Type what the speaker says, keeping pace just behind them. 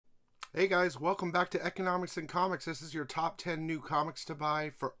Hey guys, welcome back to Economics and Comics. This is your top 10 new comics to buy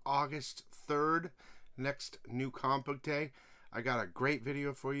for August 3rd, next new comic book day. I got a great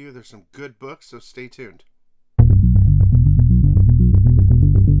video for you. There's some good books, so stay tuned.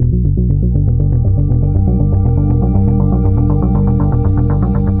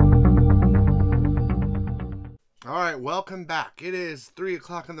 Alright, welcome back. It is 3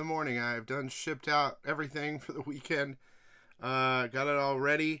 o'clock in the morning. I've shipped out everything for the weekend. Got it all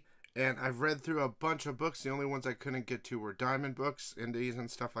ready. And I've read through a bunch of books. The only ones I couldn't get to were diamond books, indies,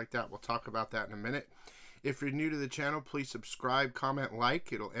 and stuff like that. We'll talk about that in a minute. If you're new to the channel, please subscribe, comment,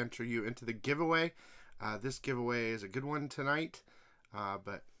 like. It'll enter you into the giveaway. This giveaway is a good one tonight.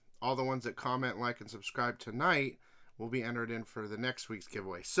 But all the ones that comment, like, and subscribe tonight will be entered in for the next week's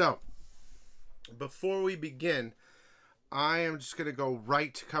giveaway. So, before we begin, I am just going to go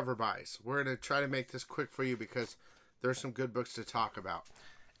right to cover buys. We're going to try to make this quick for you because there's some good books to talk about.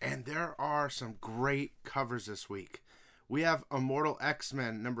 And there are some great covers this week. We have Immortal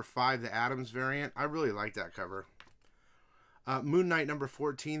X-Men number 5, the Adams variant. I really like that cover. Moon Knight number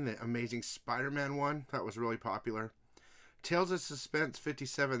 14, the Amazing Spider-Man one. That was really popular. Tales of Suspense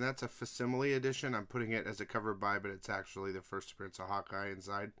 57, that's a facsimile edition. I'm putting it as a cover buy, but it's actually the first appearance of Hawkeye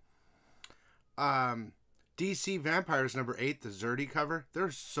inside. DC Vampires number 8, the Zerdy cover.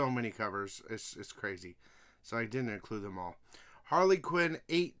 There's so many covers. It's crazy. So I didn't include them all. Harley Quinn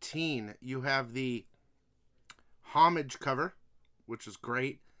 18, you have the Homage cover, which is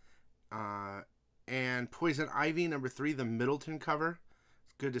great. And Poison Ivy number 3, the Middleton cover.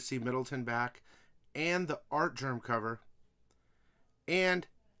 It's good to see Middleton back. And the Art Germ cover. And,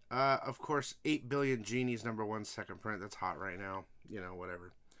 of course, 8 Billion Genies number 1, second print. That's hot right now. You know,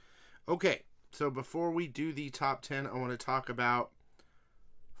 whatever. Okay, so before we do the top 10, I want to talk about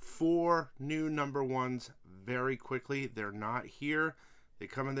 4 new number 1s very quickly. They're not here. They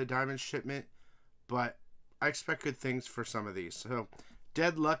come in the diamond shipment, but I expect good things for some of these. So,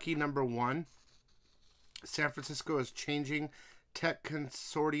 Dead Lucky number 1. San Francisco is changing. Tech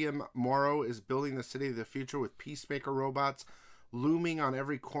consortium Morrow is building the city of the future with peacemaker robots looming on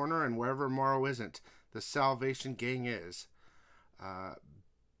every corner, and wherever Morrow isn't, the Salvation Gang is.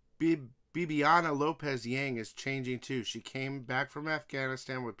 Bibiana Lopez Yang is changing too. She came back from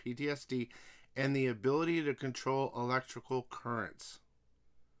Afghanistan with PTSD and the ability to control electrical currents.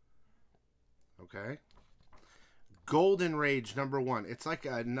 Okay. Golden Rage number 1. It's like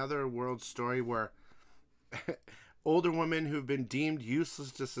another world story where older women who've been deemed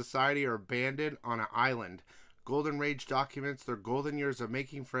useless to society are abandoned on an island. Golden Rage documents their golden years of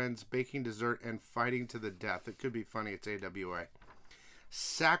making friends, baking dessert, and fighting to the death. It could be funny. It's AWA.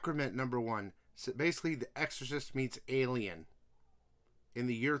 Sacrament number 1. So basically, The Exorcist meets Alien. In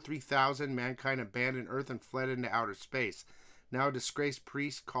the year 3000, mankind abandoned Earth and fled into outer space. Now a disgraced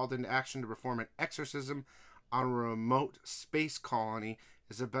priest called into action to perform an exorcism on a remote space colony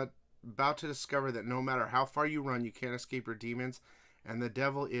is about to discover that no matter how far you run, you can't escape your demons, and the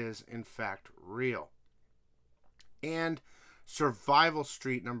devil is, in fact, real. And Survival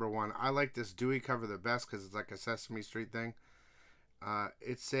Street number 1. I like this Dewey cover the best because it's like a Sesame Street thing.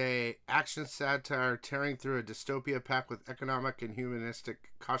 It's a action satire tearing through a dystopia packed with economic and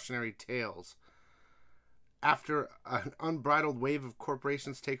humanistic cautionary tales. After an unbridled wave of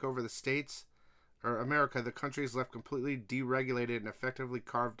corporations take over the states, or America, the country is left completely deregulated and effectively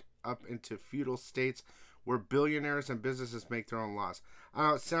carved up into feudal states where billionaires and businesses make their own laws.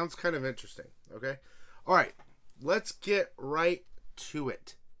 It sounds kind of interesting, okay? All right, let's get right to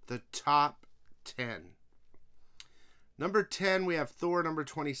it. The top 10. Number 10, we have Thor number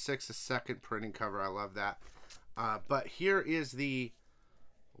 26, the second printing cover. I love that. But here is the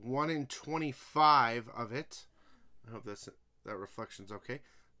 1 in 25 of it. I hope that reflection's okay.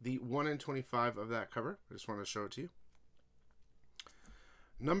 The 1 in 25 of that cover. I just want to show it to you.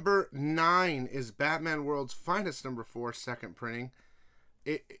 Number 9 is Batman World's Finest number 4, second printing.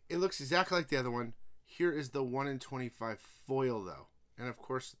 It looks exactly like the other one. Here is the 1 in 25 foil, though. And, of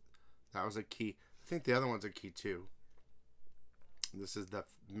course, that was a key. I think the other one's a key, too. This is the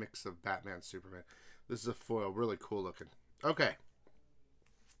mix of Batman, Superman. This is a foil. Really cool looking. Okay.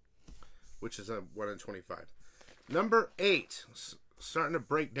 Which is a 1 in 25. Number 8. Starting to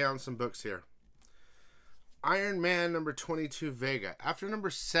break down some books here. Iron Man number 22, Vega. After number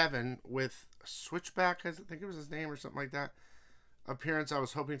 7 with Switchback, I think it was his name or something like that, appearance, I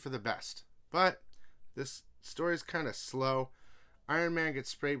was hoping for the best. But this story is kind of slow. Iron Man gets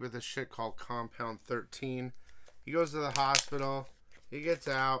sprayed with a shit called Compound 13. He goes to the hospital. He gets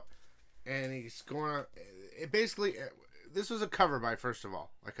out, and he's going on. This was a cover by, first of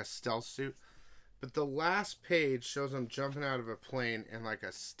all, like a stealth suit. But the last page shows him jumping out of a plane in like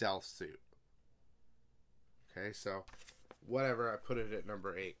a stealth suit. Okay, so whatever, I put it at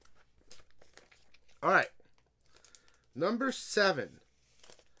number 8. All right. Number 7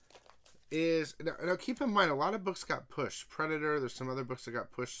 is, now keep in mind, a lot of books got pushed. Predator, there's some other books that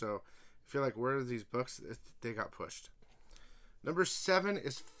got pushed, so I feel like where are these books? They got pushed. Number 7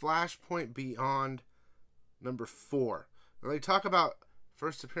 is Flashpoint Beyond, number 4. Now they talk about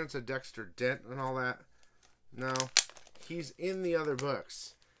first appearance of Dexter Dent and all that. No, he's in the other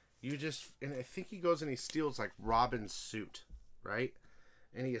books. And I think he goes and he steals like Robin's suit, right?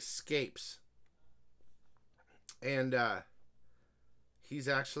 And he escapes. And he's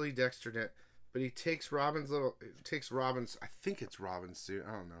actually Dexter Dent, but he takes Robin's, I think it's Robin's suit,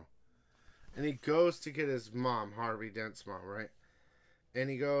 I don't know. And he goes to get his mom, Harvey Dent's mom, right? And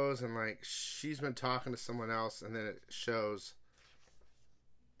he goes and like she's been talking to someone else, and then it shows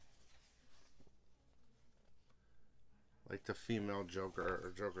like the female Joker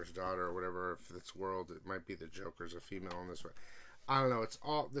or Joker's daughter or whatever. If it's world, it might be the Joker's a female in this way. I don't know. It's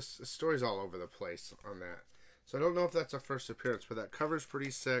all this story's all over the place on that. So I don't know if that's a first appearance, but that cover's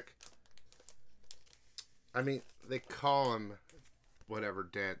pretty sick. I mean, they call him whatever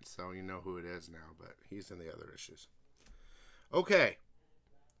Dent, so you know who it is now, but he's in the other issues. Okay.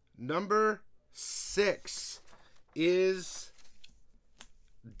 Number 6 is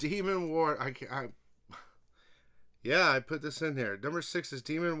Demon War. I put this in here. Number 6 is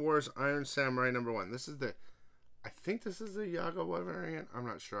Demon Wars Iron Samurai number 1. I think this is the Yaga variant. I'm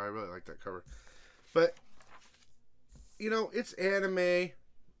not sure. I really like that cover. But, you know, it's anime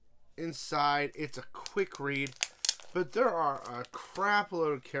inside. It's a quick read. But there are a crap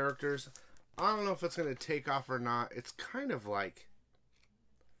load of characters. I don't know if it's going to take off or not. It's kind of like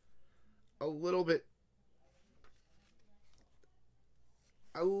a little bit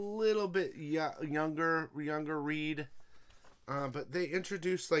younger read. But they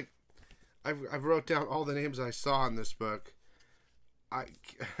introduced, like, I've wrote down all the names I saw in this book.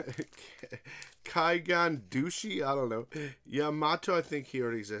 Kaigan Dushi, I don't know. Yamato, I think he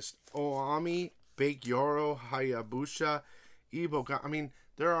already exists. Oami, Bakeyoro, Hayabusa, Iboga. I mean,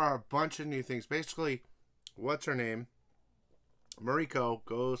 there are a bunch of new things. Basically, what's her name? Mariko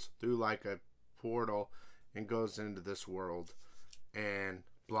goes through like a portal and goes into this world. And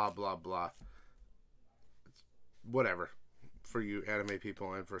blah, blah, blah. Whatever. For you anime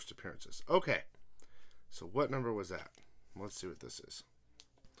people and first appearances. Okay. So what number was that? Let's see what this is.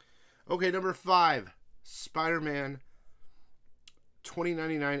 Okay, number 5. Spider-Man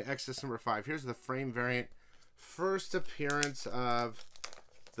 2099 Exodus number 5. Here's the frame variant. First appearance of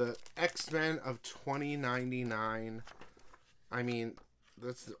the X-Men of 2099. I mean,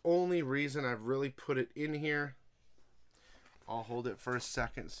 that's the only reason I've really put it in here. I'll hold it for a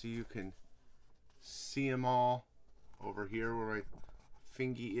second so you can see them all over here where my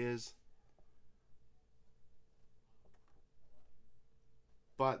fingy is.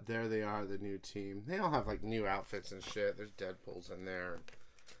 But there they are, the new team. They all have like new outfits and shit. There's Deadpool's in there.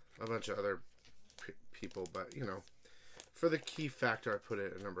 A bunch of other people. But, you know, for the key factor, I put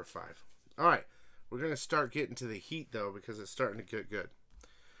it at number 5. All right. We're going to start getting to the heat, though, because it's starting to get good.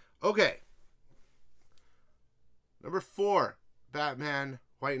 Okay. Number 4. Batman,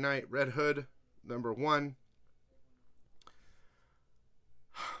 White Knight, Red Hood, number 1.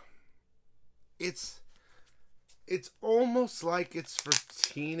 It's almost like it's for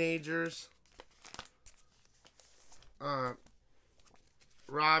teenagers.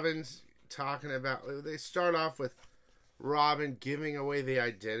 Robin's talking about, they start off with Robin giving away the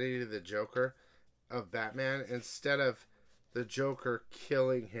identity to the Joker of Batman instead of the Joker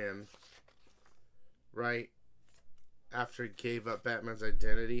killing him, right? After he gave up Batman's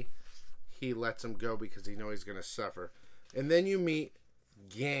identity, he lets him go because he knows he's going to suffer. And then you meet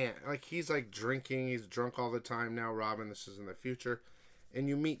Gant. Like, he's like drinking. He's drunk all the time now, Robin. This is in the future. And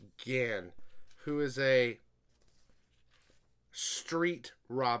you meet Gan, who is a street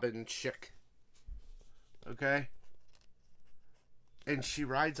Robin chick. Okay? And she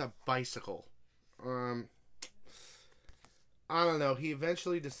rides a bicycle. I don't know. He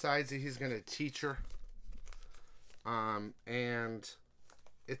eventually decides that he's going to teach her. And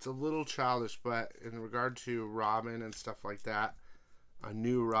it's a little childish, but in regard to Robin and stuff like that, a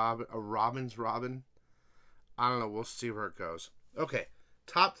Robin's Robin, I don't know. We'll see where it goes. Okay.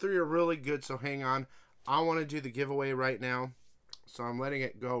 Top 3 are really good, so hang on. I want to do the giveaway right now, so I'm letting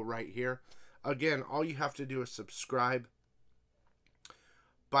it go right here. Again, all you have to do is subscribe.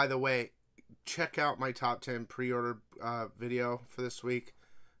 By the way, check out my top 10 pre-order video for this week.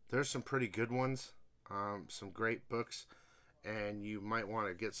 There's some pretty good ones. Some great books. and you might want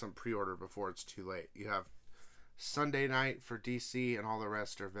to get some pre-order before it's too late. You have Sunday night for DC, and all the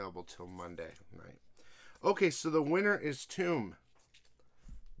rest are available till Monday night. Okay, so the winner is Tomb.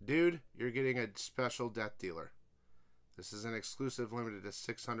 Dude, you're getting a special Death Dealer. This is an exclusive, limited to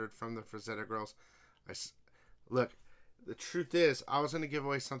 600 from the Frazetta Girls. Look, the truth is, I was going to give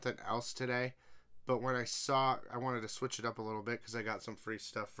away something else today, but when I saw, I wanted to switch it up a little bit because I got some free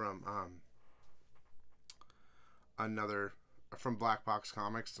stuff from from Black Box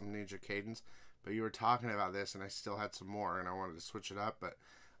Comics, some Ninja Cadence. But you were talking about this, and I still had some more, and I wanted to switch it up. But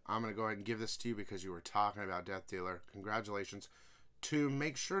I'm going to go ahead and give this to you because you were talking about Death Dealer. Congratulations. To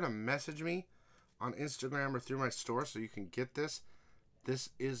make sure to message me on Instagram or through my store so you can get this. This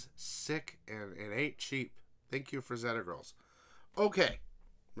is sick, and it ain't cheap. Thank you, Frazetta Girls. Okay.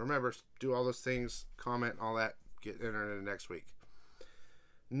 Remember, do all those things, comment, all that. Get entered in next week.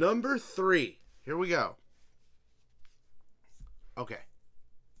 Number 3. Here we go. Okay.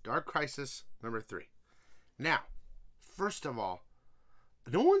 Dark Crisis, number 3. Now, first of all,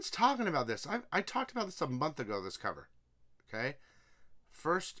 no one's talking about this. I talked about this a month ago, this cover. Okay?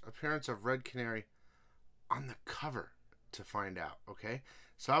 First appearance of Red Canary on the cover to find out. Okay?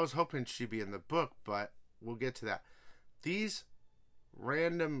 So I was hoping she'd be in the book, but we'll get to that. These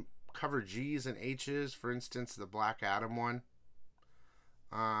random cover G's and H's, for instance, the Black Adam one,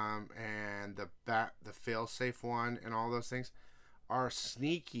 and the failsafe one, and all those things are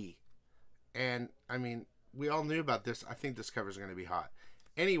sneaky. And I mean, we all knew about this. I think this cover is going to be hot.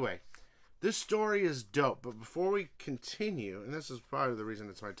 Anyway, this story is dope. But before we continue, and this is probably the reason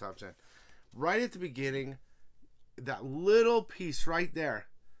it's my top 10, right at the beginning, that little piece right there,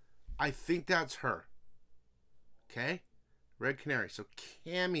 I think that's her. Okay? Red Canary. So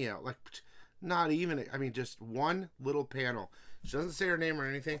cameo, like not even, I mean, just one little panel. She doesn't say her name or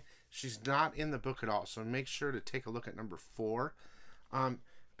anything. She's not in the book at all. So make sure to take a look at number 4.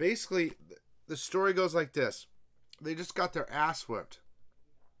 Basically, the story goes like this. They just got their ass whipped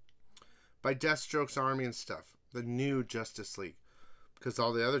by Deathstroke's army and stuff. The new Justice League. Because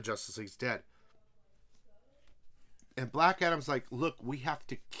all the other Justice League's dead. And Black Adam's like, look, we have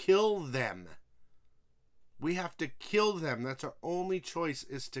to kill them. We have to kill them. That's our only choice,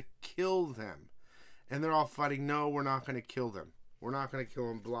 is to kill them. And they're all fighting, no, we're not going to kill them. We're not going to kill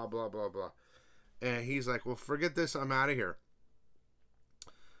them, blah, blah, blah, blah. And he's like, well, forget this, I'm out of here.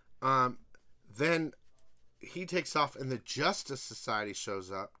 Then he takes off, and the Justice Society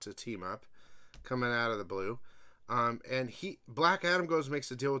shows up to team up, coming out of the blue. And Black Adam goes and makes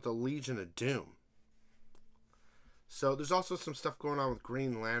a deal with the Legion of Doom. So there's also some stuff going on with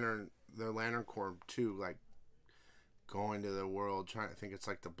Green Lantern, the Lantern Corps too, like going to the world, trying to think it's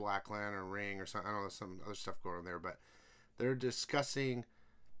like the Black Lantern ring or something. I don't know, some other stuff going on there, but they're discussing,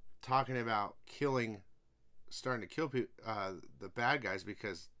 talking about starting to kill the bad guys,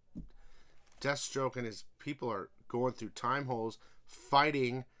 because Deathstroke and his people are going through time holes,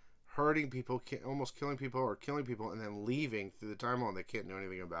 fighting, hurting people, almost killing people or killing people, and then leaving through the time hole, and they can't do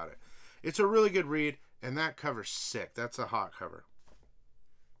anything about it. It's a really good read, and that cover's sick. That's a hot cover.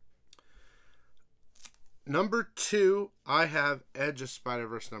 Number 2, I have Edge of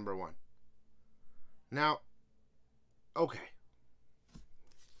Spider-Verse number 1. Now, okay.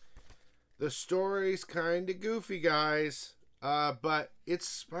 The story's kind of goofy, guys, but it's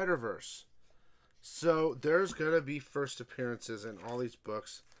Spider-Verse. So there's going to be first appearances in all these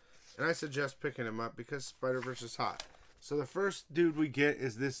books, and I suggest picking them up because Spider-Verse is hot. So the first dude we get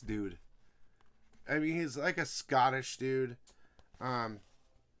is this dude. I mean, he's like a Scottish dude.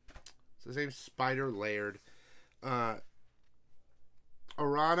 His name's Spider Laird.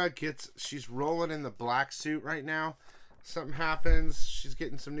 Arana she's rolling in the black suit right now. Something happens. She's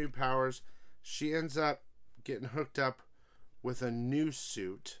getting some new powers. She ends up getting hooked up with a new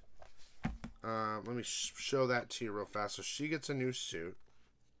suit. Let me show that to you real fast. So she gets a new suit.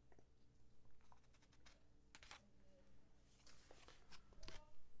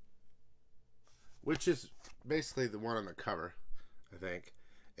 Which is basically the one on the cover, I think.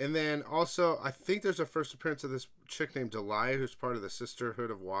 And then also, I think there's a first appearance of this chick named Delia, who's part of the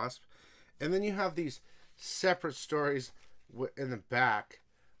Sisterhood of Wasp. And then you have these separate stories in the back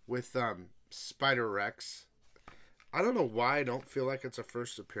with Spider-Rex. I don't know why I don't feel like it's a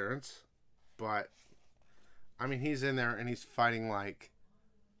first appearance. But, I mean, he's in there and he's fighting like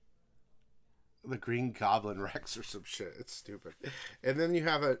the Green Goblin Rex or some shit. It's stupid. And then you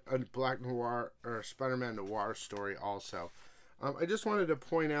have a Black Noir or Spider-Man Noir story also. I just wanted to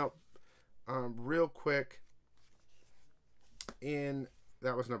point out real quick that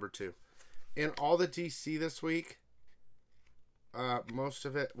was number 2. In all the DC this week, most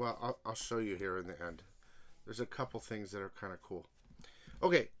of it, well, I'll show you here in the end. there's a couple things that are kind of cool.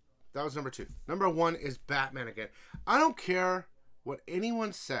 Okay, that was number 2. Number 1 is Batman again. I don't care what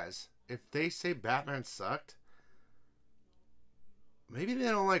anyone says. If they say Batman sucked, maybe they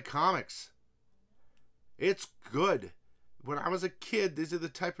don't like comics. It's good. When I was a kid, these are the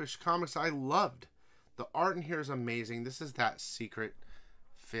type of comics I loved. The art in here is amazing. This is that secret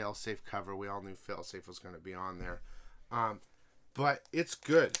failsafe cover. We all knew failsafe was going to be on there. But it's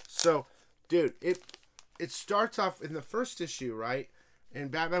good. So, dude, it starts off in the first issue, right? In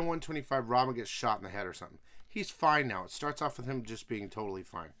Batman 125, Robin gets shot in the head or something. He's fine now. It starts off with him just being totally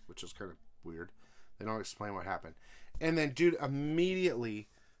fine, which is kind of weird. They don't explain what happened. And then, dude, immediately,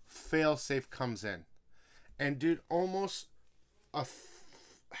 failsafe comes in. And, dude, almost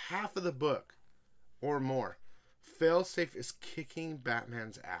half of the book or more, failsafe is kicking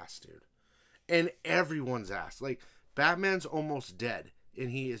Batman's ass, dude. And everyone's ass. Like, Batman's almost dead. And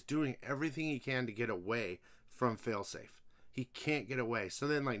he is doing everything he can to get away from failsafe. He can't get away. So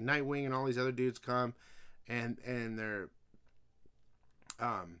then, like, Nightwing and all these other dudes come. And they're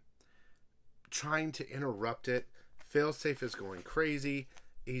trying to interrupt it. Failsafe is going crazy.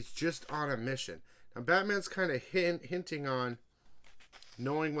 He's just on a mission. Now, Batman's kind of hinting on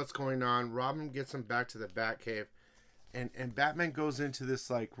knowing what's going on. Robin gets him back to the Batcave. And Batman goes into this,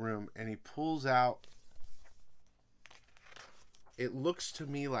 like, room. And he pulls out. It looks to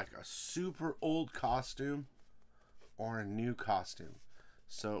me like a super old costume or a new costume.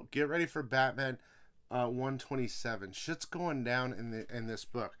 So get ready for Batman 127. Shit's going down in this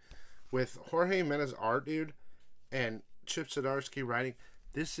book. With Jorge Jimenez art, dude, and Chip Zdarsky writing,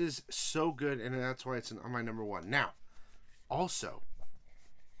 this is so good, and that's why it's on my number 1. Now, also,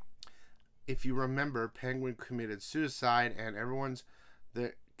 if you remember, Penguin committed suicide, and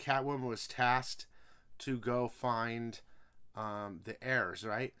the Catwoman was tasked to go find the heirs,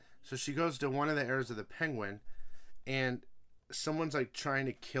 right? So she goes to one of the heirs of the Penguin, and someone's like trying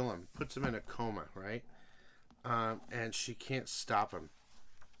to kill him, puts him in a coma, right? And she can't stop him.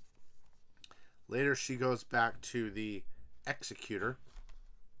 Later, she goes back to the executor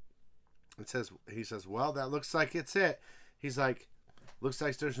and he says, well, that looks like it's it. He's like, looks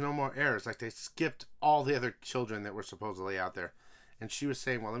like there's no more heirs. Like, they skipped all the other children that were supposedly out there. And she was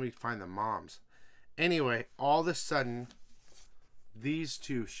saying, well, let me find the moms. Anyway, all of a sudden, these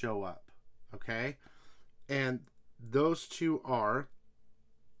two show up, okay? And those two are,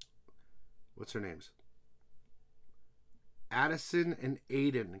 what's her names? Addison and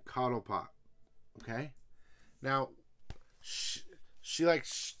Aiden Cottlepot, okay? Now, she like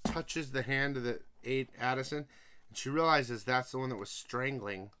touches the hand of the Addison, and she realizes that's the one that was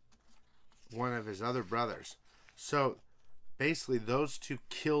strangling one of his other brothers. So, basically, those two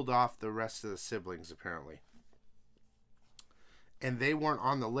killed off the rest of the siblings, apparently. And they weren't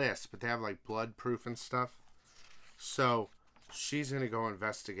on the list, but they have, like, blood proof and stuff. So, she's going to go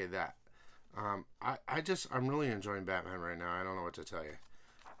investigate that. I'm really enjoying Batman right now. I don't know what to tell you.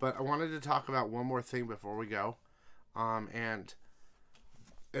 But I wanted to talk about one more thing before we go. And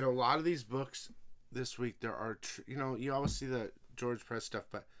in a lot of these books this week, there are, you always see the George Press stuff,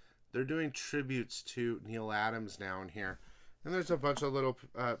 but they're doing tributes to Neil Adams now in here. And there's a bunch of little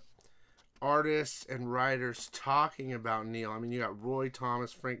artists and writers talking about Neil. I mean, you got Roy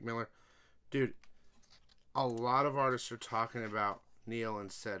Thomas, Frank Miller. Dude, a lot of artists are talking about Neil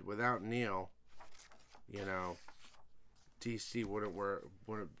and said, without Neil, DC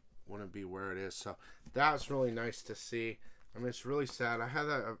wouldn't be where it is. So that's really nice to see. I mean, it's really sad.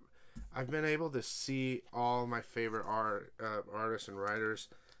 I've been able to see all my favorite artists and writers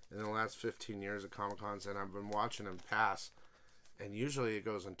in the last 15 years at Comic-Cons, and I've been watching them pass. And usually it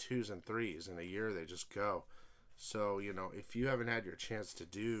goes in 2s and 3s. In a year, they just go. So, if you haven't had your chance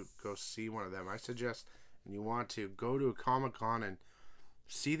to go see one of them, I suggest, and you want to, go to a Comic-Con and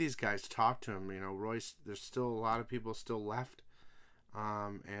see these guys, talk to them. Royce, there's still a lot of people still left.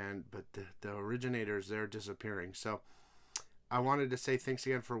 But the originators, they're disappearing. So, I wanted to say thanks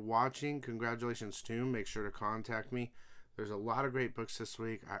again for watching. Congratulations to him. Make sure to contact me. There's a lot of great books this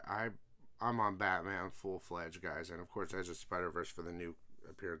week. I'm on Batman full-fledged, guys. And, of course, there's a Spider-Verse for the new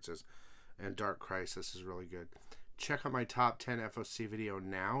appearances. And Dark Crisis is really good. Check out my top 10 FOC video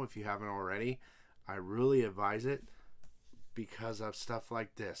now if you haven't already. I really advise it because of stuff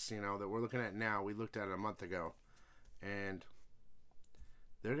like this, that we're looking at now. We looked at it a month ago. And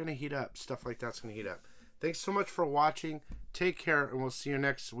they're going to heat up. Stuff like that's going to heat up. Thanks so much for watching. Take care, and we'll see you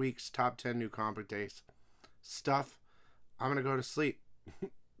next week's top 10 new comic days. Stuff. I'm going to go to sleep.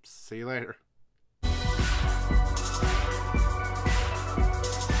 See you later.